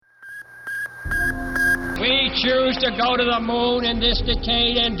choose to go to the moon in this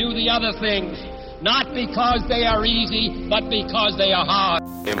decade and do the other things, not because they are easy, but because they are hard.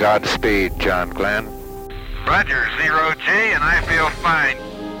 Godspeed, John Glenn. Roger, 0G, and I feel fine.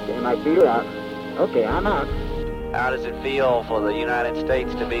 Okay, my feel out. Okay, I'm out. How does it feel for the United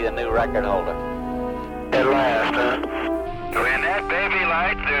States to be the new record holder? At last, huh? When that baby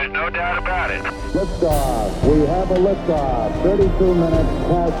lights, there's no doubt about it. Liftoff. We have a liftoff. 32 minutes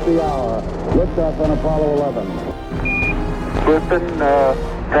past the hour. Liftoff on Apollo 11. Houston,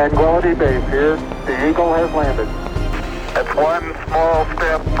 Tranquility Base here. The Eagle has landed. It's one small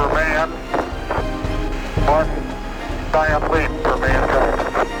step for man, one giant leap for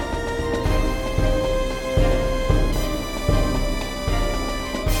mankind.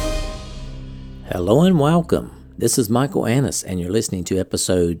 Hello and welcome. This is Michael Annis, and you're listening to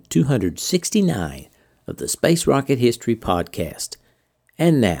episode 269 of the Space Rocket History Podcast.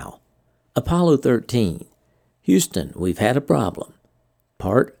 And now, Apollo 13, Houston, we've had a problem,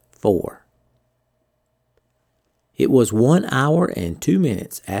 Part 4. It was 1 hour and 2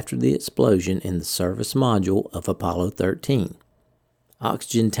 minutes after the explosion in the service module of Apollo 13.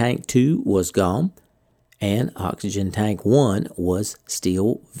 Oxygen Tank 2 was gone, and Oxygen Tank 1 was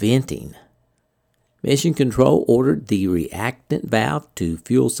still venting. Mission Control ordered the reactant valve to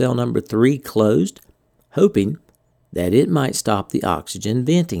fuel cell number 3 closed, hoping that it might stop the oxygen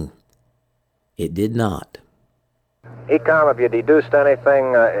venting. It did not. ECOM, have you deduced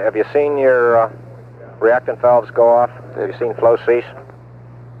anything? Have you seen your reactant valves go off? Have you seen flow cease?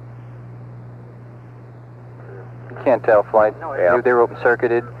 You can't tell, Flight. Yeah. They were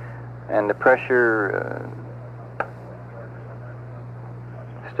open-circuited, and the pressure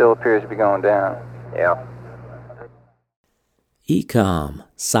still appears to be going down. Yeah. ECOM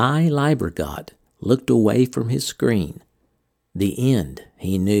Cy Leibergott looked away from his screen. The end,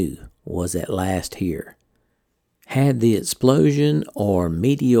 he knew, was at last here. Had the explosion or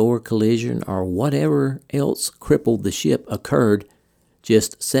meteor collision or whatever else crippled the ship occurred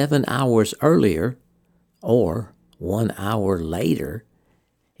just 7 hours earlier, or 1 hour later,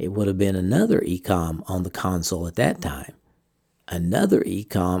 it would have been another ECOM on the console at that time. Another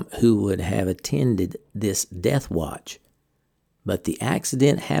ECOM who would have attended this death watch. But the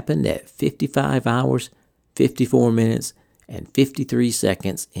accident happened at 55 hours, 54 minutes, and 53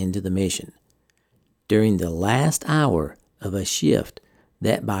 seconds into the mission, during the last hour of a shift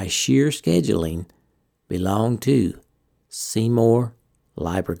that by sheer scheduling belonged to Seymour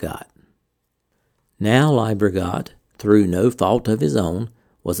Leibergott. Now Leibergott, through no fault of his own,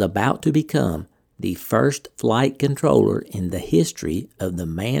 was about to become the first flight controller in the history of the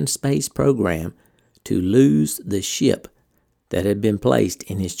manned space program to lose the ship that had been placed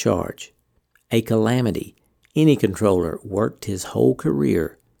in his charge, a calamity any controller worked his whole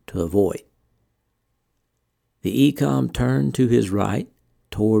career to avoid. The ECOM turned to his right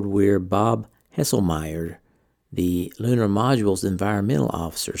toward where Bob Hesselmeyer, the Lunar Module's environmental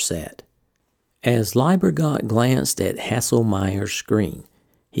officer, sat. As Leibergott glanced at Hesselmeyer's screen,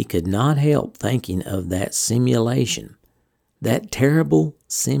 he could not help thinking of that simulation, that terrible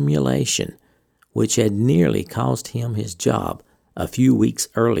simulation which had nearly cost him his job a few weeks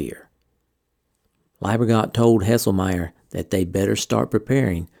earlier. Leibergott told Hesselmeyer that they better start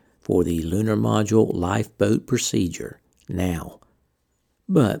preparing for the Lunar Module lifeboat procedure now.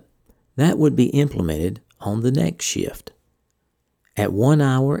 But that would be implemented on the next shift. At 1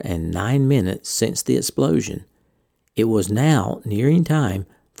 hour and 9 minutes since the explosion, it was now nearing time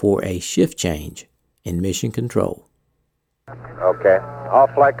for a shift change in Mission Control. Okay. All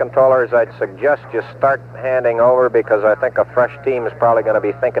flight controllers, I'd suggest you start handing over because I think a fresh team is probably going to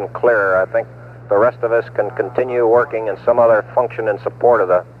be thinking clearer. I think the rest of us can continue working in some other function in support of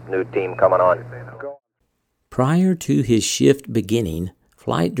the new team coming on. Prior to his shift beginning,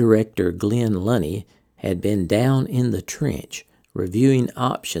 Flight Director Glenn Lunney had been down in the trench reviewing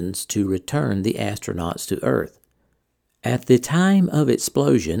options to return the astronauts to Earth. At the time of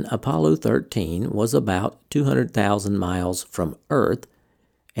explosion, Apollo 13 was about 200,000 miles from Earth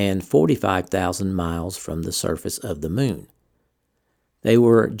and 45,000 miles from the surface of the Moon. They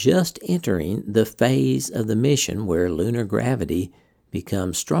were just entering the phase of the mission where lunar gravity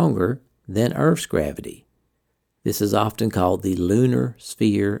becomes stronger than Earth's gravity. This is often called the lunar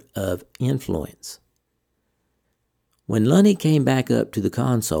sphere of influence. When Lunney came back up to the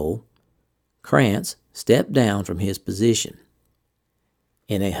console, Krantz stepped down from his position.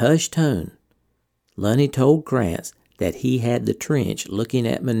 In a hushed tone, Lunney told Krantz that he had the trench looking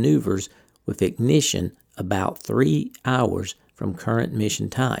at maneuvers with ignition about 3 hours from current mission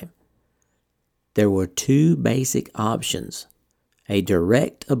time. There were two basic options: a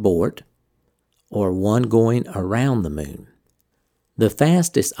direct abort or one going around the moon. The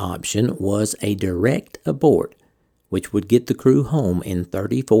fastest option was a direct abort, which would get the crew home in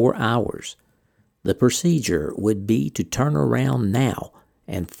 34 hours. The procedure would be to turn around now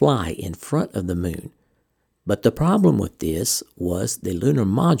and fly in front of the moon. But the problem with this was the lunar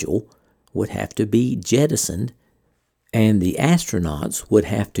module would have to be jettisoned, and the astronauts would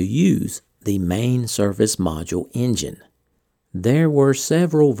have to use the main surface module engine. There were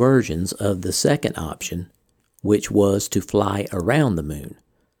several versions of the second option, which was to fly around the moon.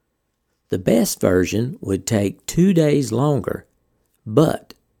 The best version would take 2 days longer,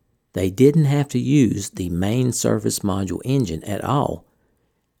 but they didn't have to use the main surface module engine at all,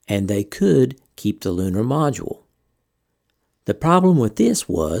 and they could keep the lunar module. The problem with this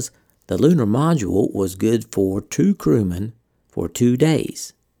was the lunar module was good for 2 crewmen for 2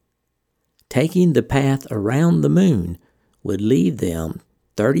 days. Taking the path around the moon would leave them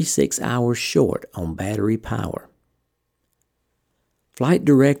 36 hours short on battery power. Flight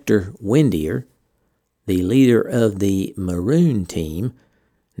Director Windeyer, the leader of the Maroon team,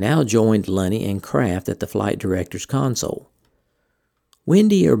 now joined Lunney and Kraft at the flight director's console.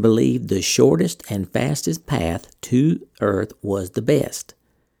 Windeyer believed the shortest and fastest path to Earth was the best.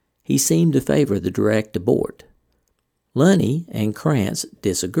 He seemed to favor the direct abort. Lunney and Krantz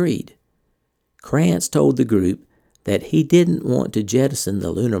disagreed. Krantz told the group that he didn't want to jettison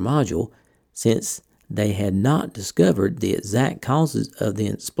the lunar module since they had not discovered the exact causes of the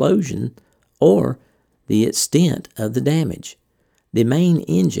explosion or the extent of the damage. The main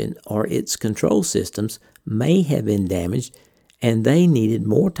engine or its control systems may have been damaged, and they needed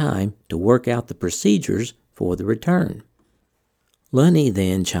more time to work out the procedures for the return. Lunney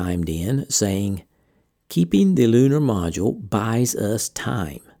then chimed in, saying, "Keeping the lunar module buys us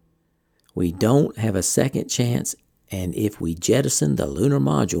time. We don't have a second chance, and if we jettison the lunar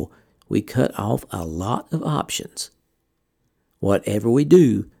module, we cut off a lot of options. Whatever we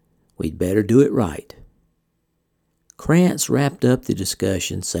do, we'd better do it right." Krantz wrapped up the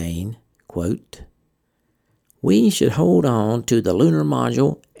discussion saying, quote, "We should hold on to the lunar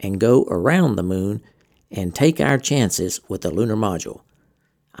module and go around the moon and take our chances with the lunar module.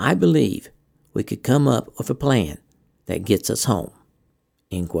 I believe we could come up with a plan that gets us home."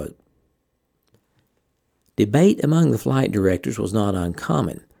 End quote. Debate among the flight directors was not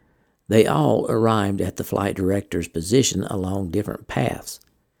uncommon. They all arrived at the flight director's position along different paths.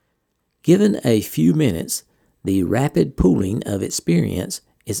 Given a few minutes, the rapid pooling of experience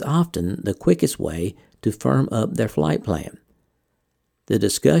is often the quickest way to firm up their flight plan. The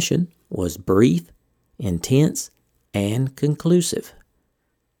discussion was brief, intense, and conclusive.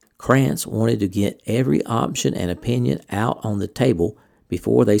 Krantz wanted to get every option and opinion out on the table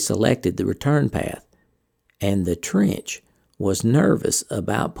before they selected the return path, and the Trench was nervous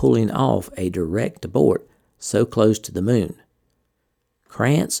about pulling off a direct abort so close to the moon.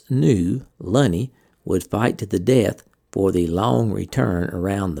 Krantz knew Lunney would fight to the death for the long return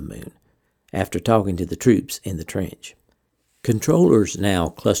around the moon, after talking to the troops in the trench. Controllers now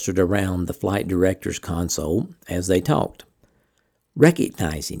clustered around the flight director's console as they talked,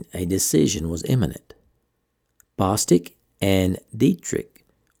 recognizing a decision was imminent. Bostic and Dietrich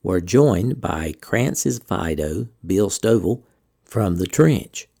were joined by Krantz's Fido, Bill Stovall, from the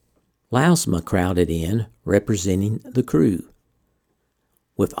trench. Lausma crowded in, representing the crew.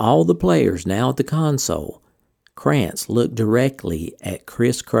 With all the players now at the console, Krantz looked directly at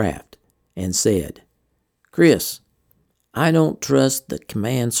Chris Kraft and said, "Chris, I don't trust the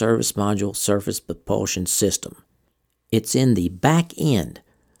Command Service Module Surface Propulsion System. It's in the back end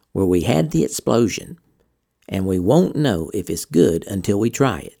where we had the explosion, and we won't know if it's good until we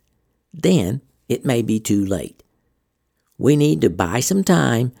try it. Then it may be too late. We need to buy some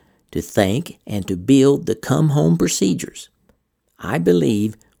time to think and to build the come-home procedures. I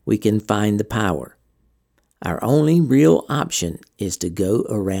believe we can find the power. Our only real option is to go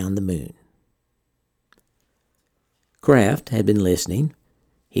around the moon." Kraft had been listening.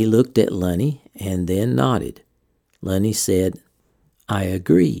 He looked at Lunney and then nodded. Lunney said, "I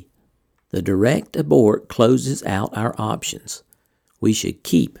agree. The direct abort closes out our options. We should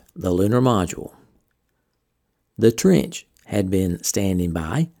keep the lunar module." The Trench had been standing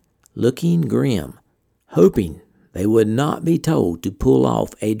by, looking grim, hoping they would not be told to pull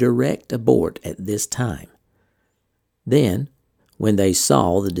off a direct abort at this time. Then, when they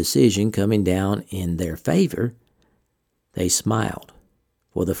saw the decision coming down in their favor, they smiled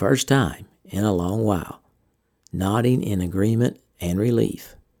for the first time in a long while, nodding in agreement and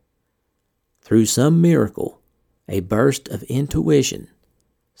relief. Through some miracle, a burst of intuition,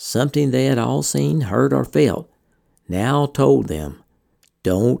 something they had all seen, heard, or felt, now told them,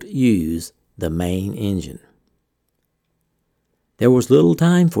 don't use the main engine. There was little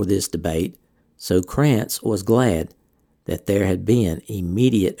time for this debate, so Krantz was glad that there had been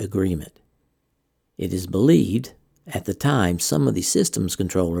immediate agreement. It is believed at the time some of the systems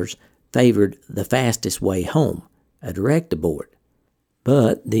controllers favored the fastest way home, a direct abort.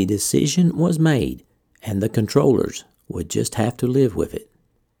 But the decision was made, and the controllers would just have to live with it.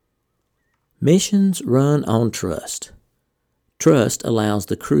 Missions run on trust. Trust allows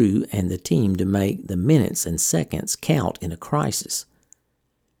the crew and the team to make the minutes and seconds count in a crisis.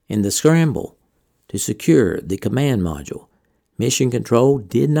 In the scramble to secure the command module, Mission Control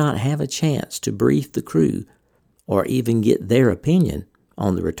did not have a chance to brief the crew or even get their opinion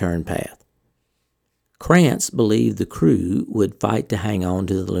on the return path. Krantz believed the crew would fight to hang on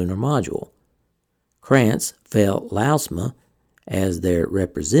to the lunar module. Krantz felt Lousma, as their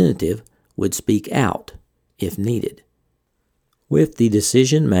representative, would speak out if needed. With the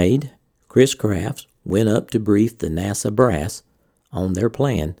decision made, Chris Crafts went up to brief the NASA brass on their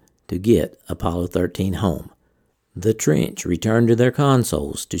plan to get Apollo 13 home. The Trench returned to their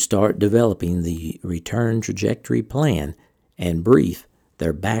consoles to start developing the return trajectory plan and brief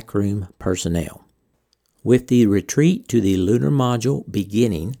their backroom personnel. With the retreat to the lunar module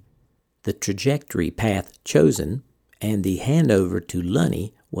beginning, the trajectory path chosen, and the handover to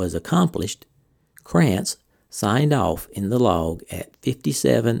Lunny was accomplished, Krantz signed off in the log at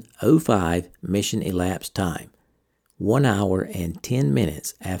 57:05 mission elapsed time, 1 hour and 10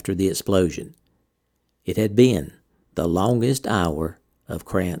 minutes after the explosion. It had been the longest hour of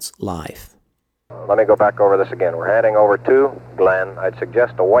Krantz's life. Let me go back over this again. We're handing over to Glenn. I'd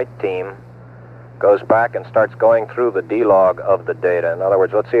suggest a white team goes back and starts going through the D-log of the data. In other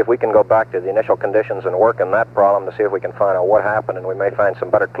words, let's see if we can go back to the initial conditions and work in that problem to see if we can find out what happened, and we may find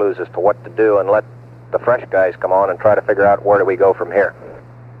some better clues as to what to do, and let the fresh guys come on and try to figure out where do we go from here.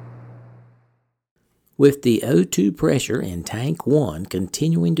 With the O2 pressure in Tank 1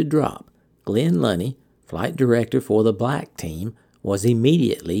 continuing to drop, Glenn Lunny, flight director for the Black Team, was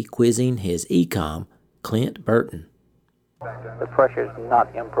immediately quizzing his ECOM, Clint Burton. The pressure's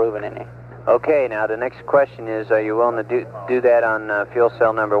not improving any. Okay, now the next question is, are you willing to do that on fuel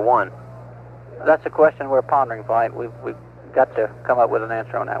cell number 1? That's a question we're pondering, Flight. We've got to come up with an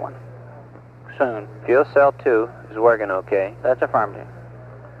answer on that one soon. Fuel cell 2 is working okay. That's affirmative.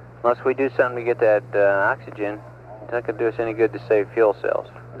 Unless we do something to get that oxygen, it's not going to do us any good to save fuel cells.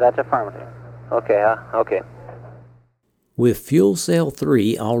 That's affirmative. Okay, huh? Okay. With fuel cell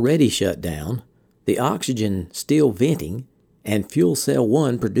 3 already shut down, the oxygen still venting, and fuel cell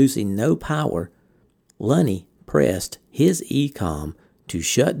 1 producing no power, Lunny pressed his ECOM to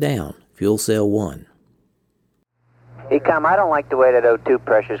shut down fuel cell 1. ECOM, I don't like the way that O2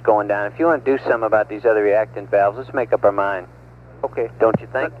 pressure's going down. If you want to do something about these other reactant valves, let's make up our mind. Okay. Don't you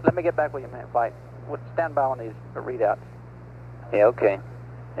think? Let me get back with you, man. Flight. We'll stand by on these readouts. Yeah, okay.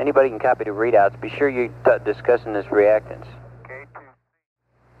 Anybody can copy the readouts. Be sure you're discussing this reactants.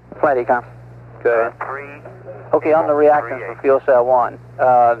 Flight ECOM. Go ahead. Okay, on the reactants for fuel cell 1,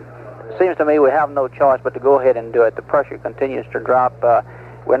 seems to me we have no choice but to go ahead and do it. The pressure continues to drop.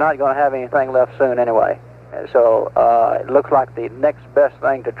 We're not going to have anything left soon anyway. So it looks like the next best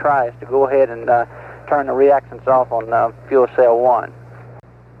thing to try is to go ahead and turn the reactants off on fuel cell 1.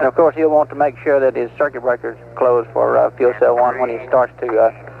 And of course, he'll want to make sure that his circuit breaker's closed for fuel cell 1 when he starts to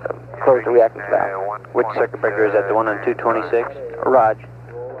close the reactants valve. Which circuit breaker is that, the one on 226? Raj.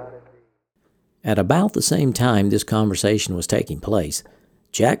 At about the same time this conversation was taking place,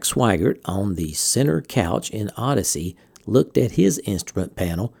 Jack Swigert on the center couch in Odyssey looked at his instrument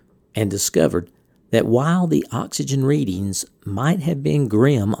panel and discovered that while the oxygen readings might have been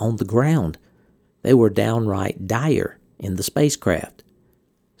grim on the ground, they were downright dire in the spacecraft.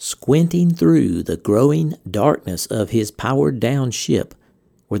 Squinting through the growing darkness of his powered-down ship,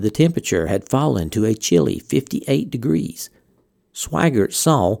 where the temperature had fallen to a chilly 58 degrees, Swigert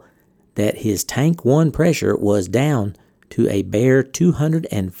saw that his Tank 1 pressure was down to a bare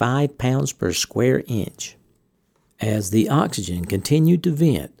 205 pounds per square inch. As the oxygen continued to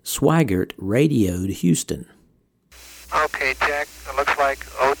vent, Swigert radioed Houston. Okay, Jack, it looks like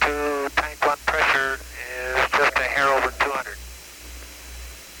O2 Tank 1 pressure is just a hair over 200.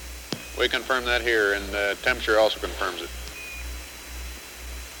 We confirm that here, and temperature also confirms it.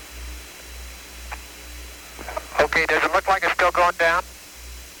 Okay, does it look like it's still going down?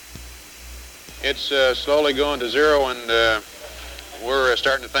 It's slowly going to zero, and we're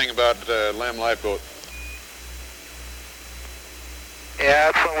starting to think about LEM lifeboat.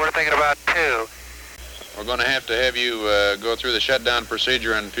 Yeah, that's what we're thinking about, too. We're going to have you go through the shutdown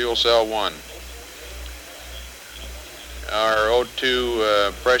procedure on fuel cell 1. Our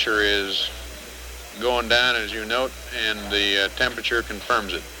O2 pressure is going down as you note, and the temperature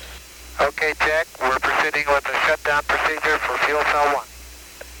confirms it. Okay, Jack, we're proceeding with the shutdown procedure for fuel cell 1.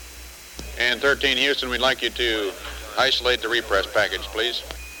 And 13 Houston, we'd like you to isolate the repress package, please.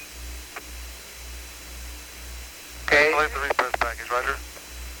 Okay. Isolate the repress package, Roger.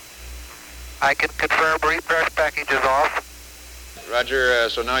 I can confirm repress package is off. Roger,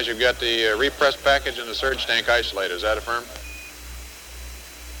 so now you've got the repress package and the surge tank isolated. Is that affirmed?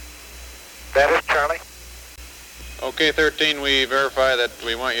 That is Charlie. Okay, 13, we verify that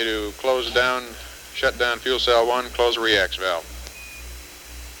we want you to close down, shut down fuel cell 1, close the reax valve.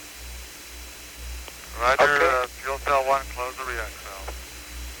 Roger, okay. Fuel cell 1, close the reax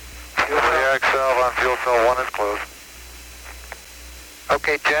valve. Fuel reax valve on fuel cell 1 is closed.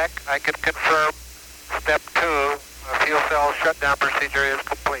 Okay, Jack, I can confirm step 2, fuel cell shutdown procedure is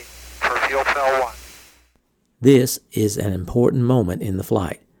complete for fuel cell 1. This is an important moment in the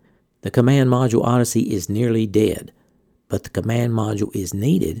flight. The command module Odyssey is nearly dead, but the command module is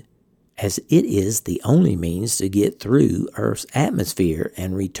needed as it is the only means to get through Earth's atmosphere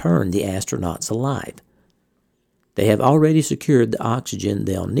and return the astronauts alive. They have already secured the oxygen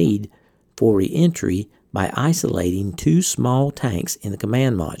they'll need for re-entry by isolating 2 small tanks in the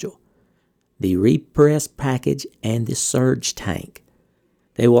command module, the repress package and the surge tank.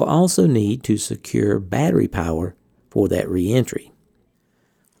 They will also need to secure battery power for that re-entry.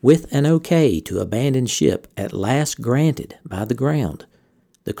 With an okay to abandon ship at last granted by the ground,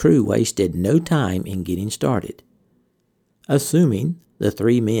 the crew wasted no time in getting started. Assuming the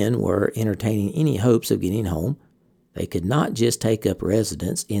 3 men were entertaining any hopes of getting home, they could not just take up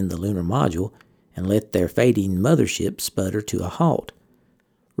residence in the lunar module and let their fading mothership sputter to a halt.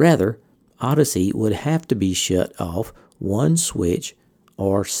 Rather, Odyssey would have to be shut off one switch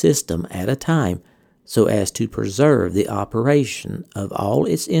or system at a time so as to preserve the operation of all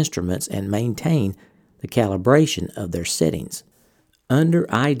its instruments and maintain the calibration of their settings. Under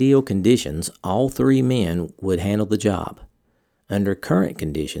ideal conditions, all 3 men would handle the job. Under current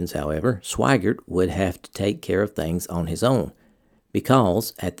conditions, however, Swigert would have to take care of things on his own,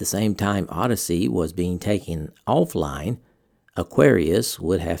 because at the same time Odyssey was being taken offline, Aquarius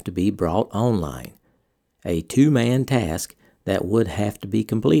would have to be brought online, a 2-man task that would have to be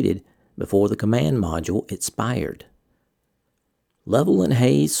completed before the command module expired. Lovell and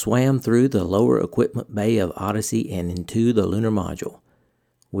Hayes swam through the lower equipment bay of Odyssey and into the lunar module,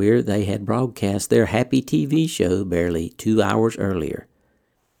 where they had broadcast their happy TV show barely 2 hours earlier.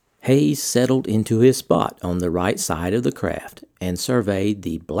 Hayes settled into his spot on the right side of the craft and surveyed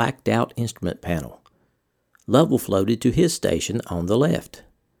the blacked-out instrument panel. Lovell floated to his station on the left.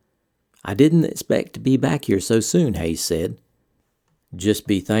 "I didn't expect to be back here so soon," Hayes said. "Just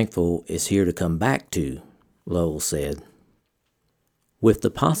be thankful it's here to come back to," Lovell said. With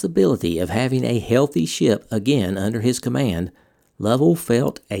the possibility of having a healthy ship again under his command, Lovell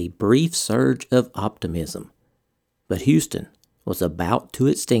felt a brief surge of optimism. But Houston was about to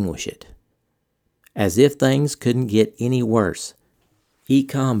extinguish it. As if things couldn't get any worse,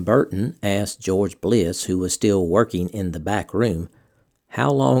 Ecom Burton asked George Bliss, who was still working in the back room,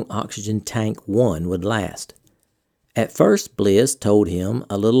 how long Oxygen Tank 1 would last. At first, Bliss told him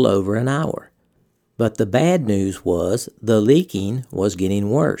a little over an hour. But the bad news was the leaking was getting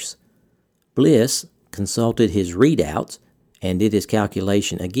worse. Bliss consulted his readouts and did his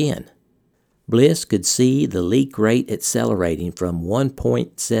calculation again. Bliss could see the leak rate accelerating from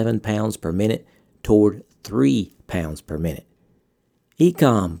 1.7 pounds per minute toward 3 pounds per minute.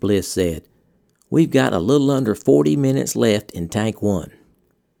 "Ecom," Bliss said, "we've got a little under 40 minutes left in Tank 1.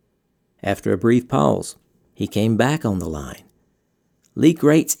 After a brief pause, he came back on the line. "Leak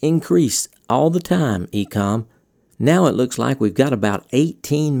rates increase all the time, Ecom. Now it looks like we've got about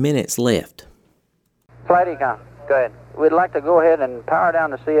 18 minutes left." Flight Ecom, go ahead. We'd like to go ahead and power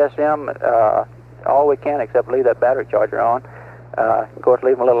down the CSM all we can except leave that battery charger on. Of course,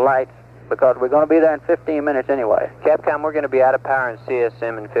 leave them a little light because we're going to be there in 15 minutes anyway. Capcom, we're going to be out of power in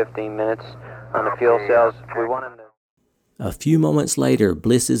CSM in 15 minutes on the fuel cells. We want them to... A few moments later,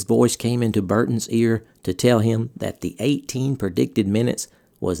 Bliss's voice came into Burton's ear to tell him that the 18 predicted minutes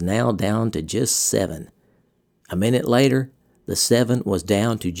was now down to just 7. A minute later, the 7 was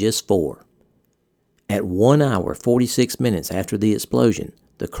down to just 4. At 1 hour, 46 minutes after the explosion,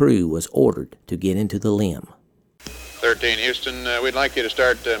 the crew was ordered to get into the LEM. 13 Houston, we'd like you to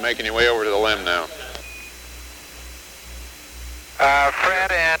start making your way over to the LEM now.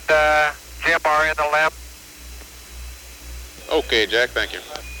 Fred and Jim are in the LEM. Okay, Jack, thank you.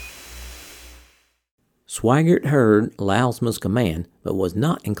 Swigert heard Lousma's command, but was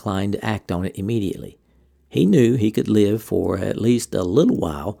not inclined to act on it immediately. He knew he could live for at least a little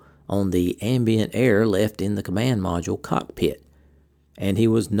while on the ambient air left in the command module cockpit, and he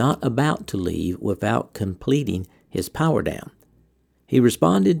was not about to leave without completing his power down. He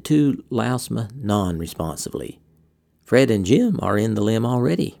responded to Lousma non-responsively. "Fred and Jim are in the LEM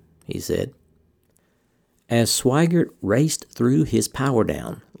already," he said. As Swigert raced through his power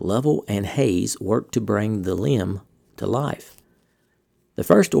down, Lovell and Hayes worked to bring the LEM to life. The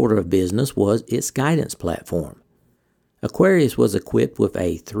first order of business was its guidance platform. Aquarius was equipped with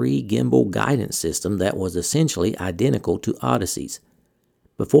a 3-gimbal guidance system that was essentially identical to Odyssey's.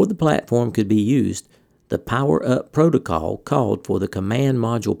 Before the platform could be used, the power-up protocol called for the command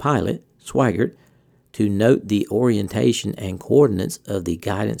module pilot, Swigert, to note the orientation and coordinates of the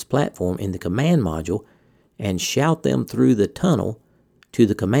guidance platform in the command module and shout them through the tunnel to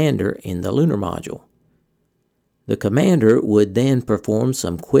the commander in the lunar module. The commander would then perform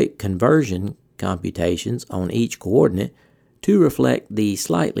some quick conversion computations on each coordinate to reflect the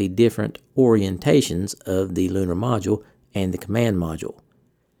slightly different orientations of the lunar module and the command module,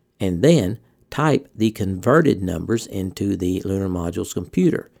 and then type the converted numbers into the lunar module's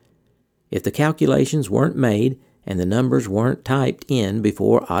computer. If the calculations weren't made and the numbers weren't typed in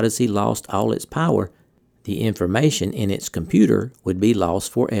before Odyssey lost all its power, the information in its computer would be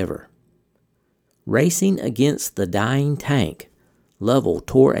lost forever. Racing against the dying tank, Lovell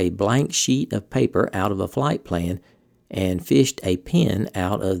tore a blank sheet of paper out of a flight plan and fished a pen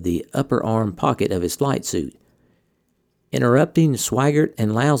out of the upper arm pocket of his flight suit. Interrupting Swigert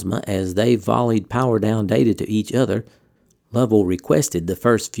and Lousma as they volleyed power down data to each other, Lovell requested the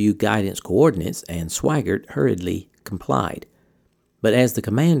first few guidance coordinates and Swigert hurriedly complied. But as the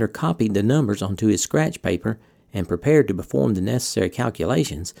commander copied the numbers onto his scratch paper and prepared to perform the necessary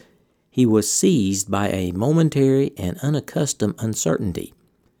calculations, he was seized by a momentary and unaccustomed uncertainty.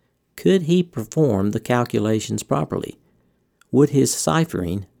 Could he perform the calculations properly? Would his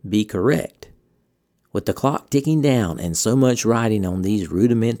ciphering be correct? With the clock ticking down and so much riding on these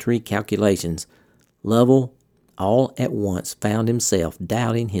rudimentary calculations, Lovell all at once found himself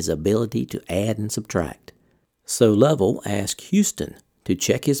doubting his ability to add and subtract. So Lovell asked Houston to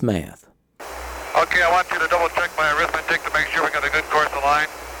check his math. Okay, I want you to double check my arithmetic to make sure we got a good course of line.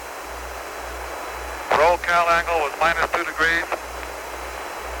 Roll cal angle was -2 degrees.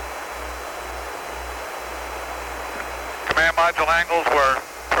 Command module angles were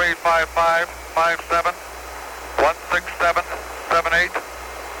 355, 57, 167, 78,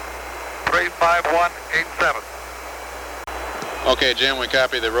 351, 87. Okay, Jim, we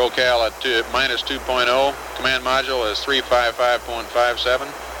copy the roll cal at -2.0. Command module is 355.57,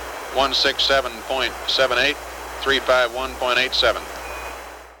 167.78, 351.87.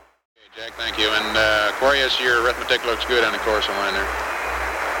 Okay, Jack, thank you. And Aquarius, your arithmetic looks good on the course of line there.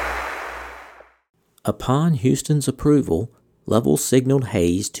 Upon Houston's approval, Lovell signaled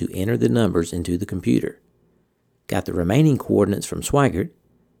Hayes to enter the numbers into the computer, got the remaining coordinates from Swigert,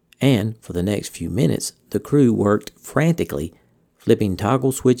 and for the next few minutes, the crew worked frantically, flipping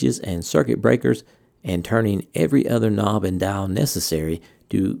toggle switches and circuit breakers and turning every other knob and dial necessary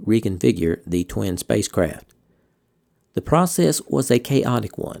to reconfigure the twin spacecraft. The process was a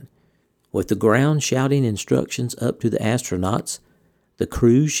chaotic one, with the ground shouting instructions up to the astronauts, the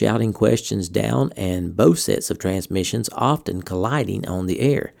crew shouting questions down, and both sets of transmissions often colliding on the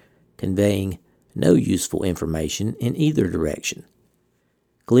air, conveying no useful information in either direction.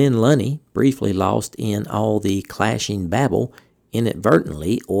 Glenn Lunny, briefly lost in all the clashing babble,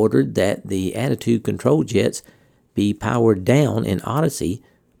 inadvertently ordered that the attitude control jets be powered down in Odyssey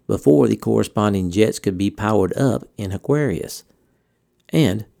before the corresponding jets could be powered up in Aquarius.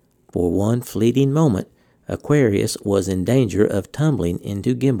 And, for one fleeting moment, Aquarius was in danger of tumbling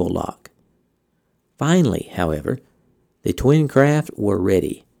into gimbal lock. Finally, however, the twin craft were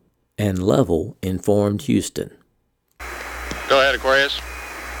ready, and Lovell informed Houston. Go ahead, Aquarius.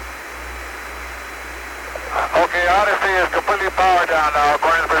 Okay, Odyssey is completely powered down now,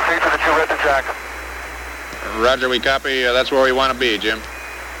 according to the procedure that you read to Jack. Roger, we copy. That's where we want to be, Jim.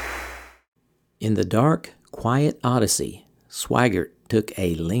 In the dark, quiet Odyssey, Swigert took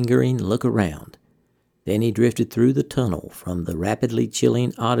a lingering look around. Then he drifted through the tunnel from the rapidly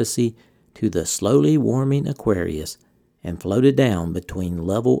chilling Odyssey to the slowly warming Aquarius and floated down between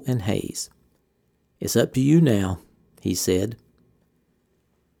Lovell and Hayes. "It's up to you now," he said.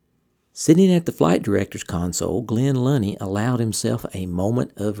 Sitting at the flight director's console, Glenn Lunny allowed himself a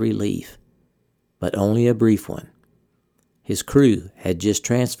moment of relief, but only a brief one. His crew had just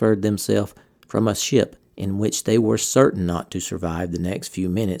transferred themselves from a ship in which they were certain not to survive the next few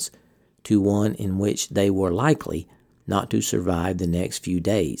minutes to one in which they were likely not to survive the next few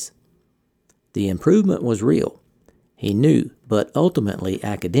days. The improvement was real. He knew, but ultimately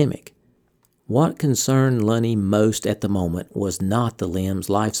academic. What concerned Lunny most at the moment was not the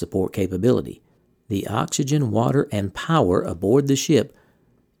LIM's life support capability. The oxygen, water, and power aboard the ship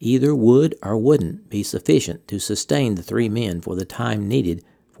either would or wouldn't be sufficient to sustain the 3 men for the time needed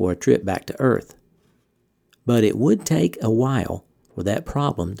for a trip back to Earth. But it would take a while for that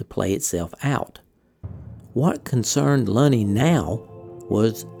problem to play itself out. What concerned Lunny now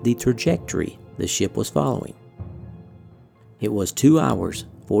was the trajectory the ship was following. It was 2 hours,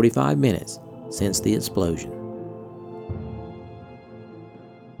 45 minutes since the explosion.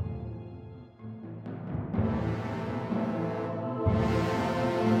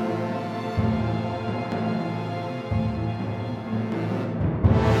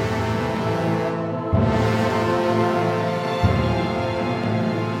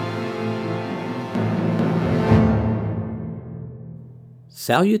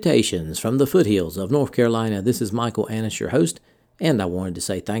 Salutations from the foothills of North Carolina. This is Michael Annis, your host, and I wanted to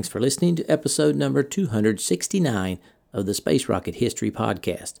say thanks for listening to episode number 269 of the Space Rocket History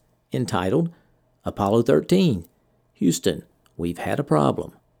Podcast, entitled Apollo 13, Houston, We've Had a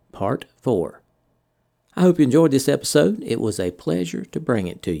Problem, Part 4. I hope you enjoyed this episode. It was a pleasure to bring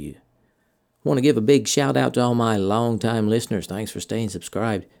it to you. I want to give a big shout out to all my longtime listeners. Thanks for staying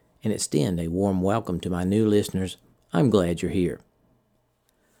subscribed, and extend a warm welcome to my new listeners. I'm glad you're here.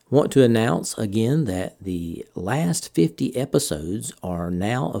 Want to announce again that the last 50 episodes are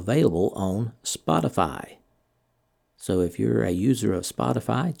now available on Spotify. So if you're a user of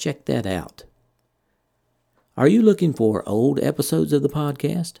Spotify, check that out. Are you looking for old episodes of the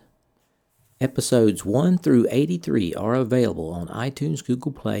podcast? Episodes 1 through 83 are available on iTunes,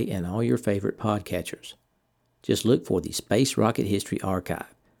 Google Play, and all your favorite podcatchers. Just look for the Space Rocket History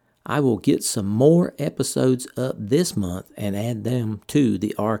Archive. I will get some more episodes up this month and add them to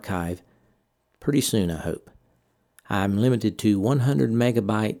the archive pretty soon, I hope. I'm limited to 100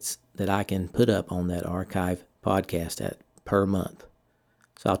 megabytes that I can put up on that archive podcast per month.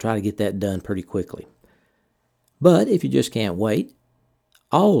 So I'll try to get that done pretty quickly. But if you just can't wait,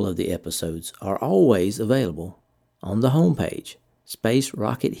 all of the episodes are always available on the homepage,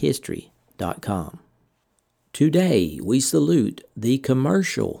 spacerockethistory.com. Today, we salute the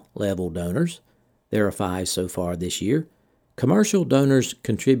commercial level donors. There are 5 so far this year. Commercial donors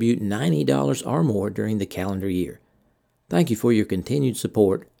contribute $90 or more during the calendar year. Thank you for your continued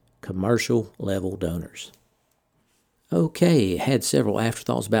support, commercial level donors. Okay, had several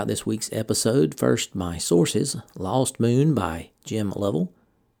afterthoughts about this week's episode. First, my sources: Lost Moon by Jim Lovell,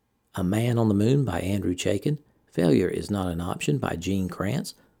 A Man on the Moon by Andrew Chaikin, Failure is Not an Option by Gene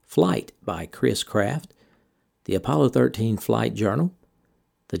Kranz, Flight by Chris Kraft, the Apollo 13 Flight Journal,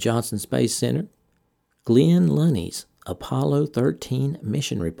 the Johnson Space Center, Glenn Lunny's Apollo 13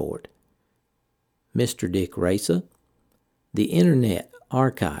 Mission Report, Mr. Dick Rasa, the Internet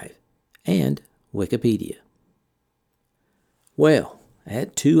Archive, and Wikipedia. Well,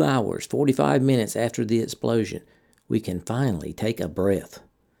 at 2 hours, 45 minutes after the explosion, we can finally take a breath.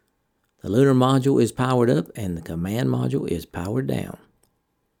 The lunar module is powered up and the command module is powered down.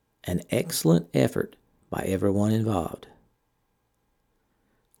 An excellent effort by everyone involved.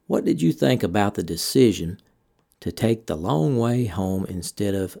 What did you think about the decision to take the long way home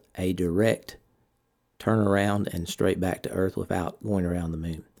instead of a direct turnaround and straight back to Earth without going around the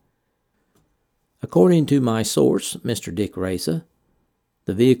moon? According to my source, Mr. Dick Rasa,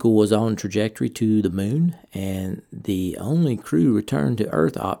 the vehicle was on trajectory to the moon, and the only crew return to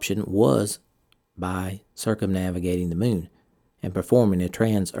Earth option was by circumnavigating the moon and performing a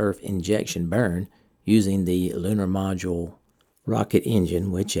trans-Earth injection burn using the lunar module rocket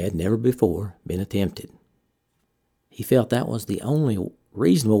engine, which had never before been attempted. He felt that was the only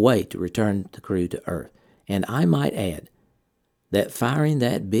reasonable way to return the crew to Earth, and I might add that firing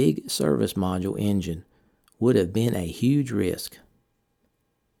that big service module engine would have been a huge risk.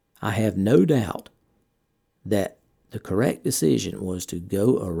 I have no doubt that the correct decision was to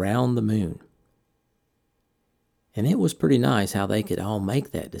go around the moon. And it was pretty nice how they could all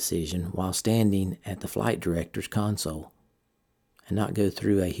make that decision while standing at the flight director's console and not go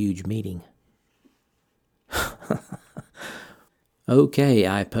through a huge meeting. Okay,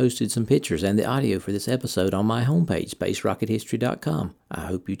 I posted some pictures and the audio for this episode on my homepage, spacerockethistory.com. I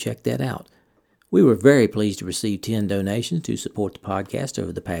hope you check that out. We were very pleased to receive 10 donations to support the podcast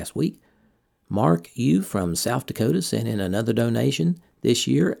over the past week. Mark U. from South Dakota sent in another donation this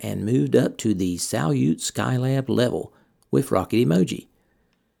year and moved up to the Salyut Skylab level with rocket emoji.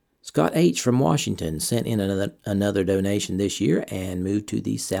 Scott H. from Washington sent in another donation this year and moved to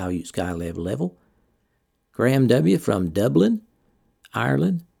the Salyut Skylab level. Graham W. from Dublin,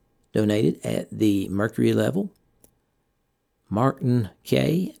 Ireland, donated at the Mercury level. Martin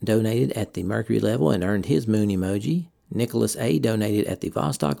K. donated at the Mercury level and earned his moon emoji. Nicholas A. donated at the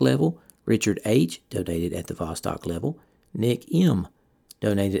Vostok level. Richard H. donated at the Vostok level. Nick M.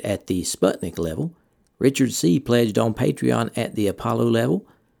 donated at the Sputnik level. Richard C. pledged on Patreon at the Apollo level.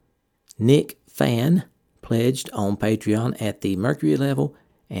 Nick Fan pledged on Patreon at the Mercury level.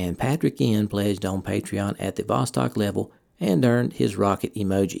 And Patrick N. pledged on Patreon at the Vostok level and earned his rocket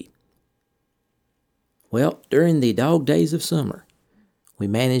emoji. Well, during the dog days of summer, we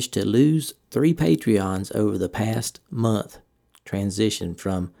managed to lose 3 Patreons over the past month, transition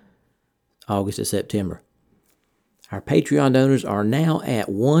from August to September. Our Patreon donors are now at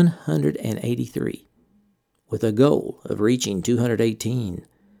 183, with a goal of reaching 218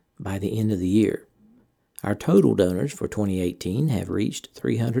 by the end of the year. Our total donors for 2018 have reached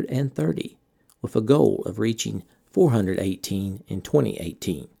 330, with a goal of reaching 418 in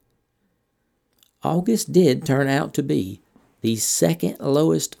 2018. August did turn out to be the second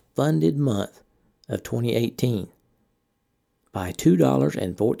lowest funded month of 2018 by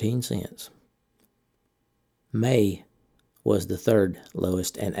 $2.14. May was the third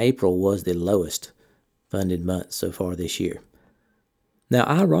lowest, and April was the lowest funded month so far this year. Now,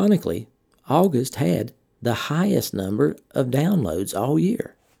 ironically, August had the highest number of downloads all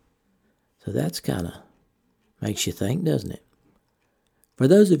year. So that's kind of makes you think, doesn't it? For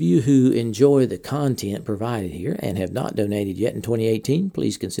those of you who enjoy the content provided here and have not donated yet in 2018,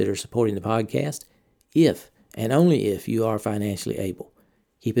 please consider supporting the podcast if and only if you are financially able.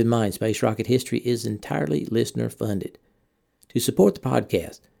 Keep in mind, Space Rocket History is entirely listener funded. To support the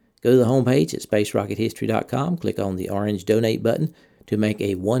podcast, go to the homepage at spacerockethistory.com, click on the orange donate button to make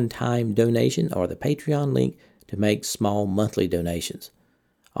a one-time donation or the Patreon link to make small monthly donations.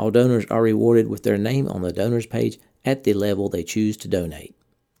 All donors are rewarded with their name on the donors page at the level they choose to donate.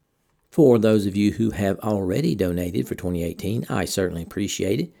 For those of you who have already donated for 2018, I certainly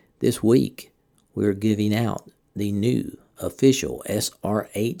appreciate it. This week, we're giving out the new official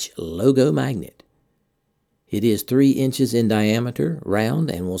SRH logo magnet. It is 3 inches in diameter, round,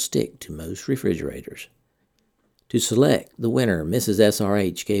 and will stick to most refrigerators. To select the winner, Mrs.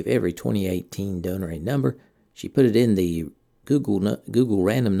 SRH gave every 2018 donor a number. She put it in the Google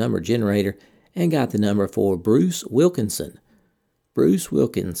random number generator and got the number for Bruce Wilkinson. Bruce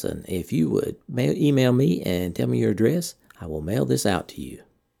Wilkinson, if you would email me and tell me your address, I will mail this out to you.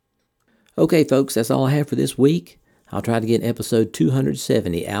 Okay, folks, that's all I have for this week. I'll try to get episode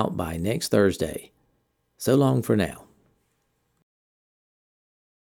 270 out by next Thursday. So long for now.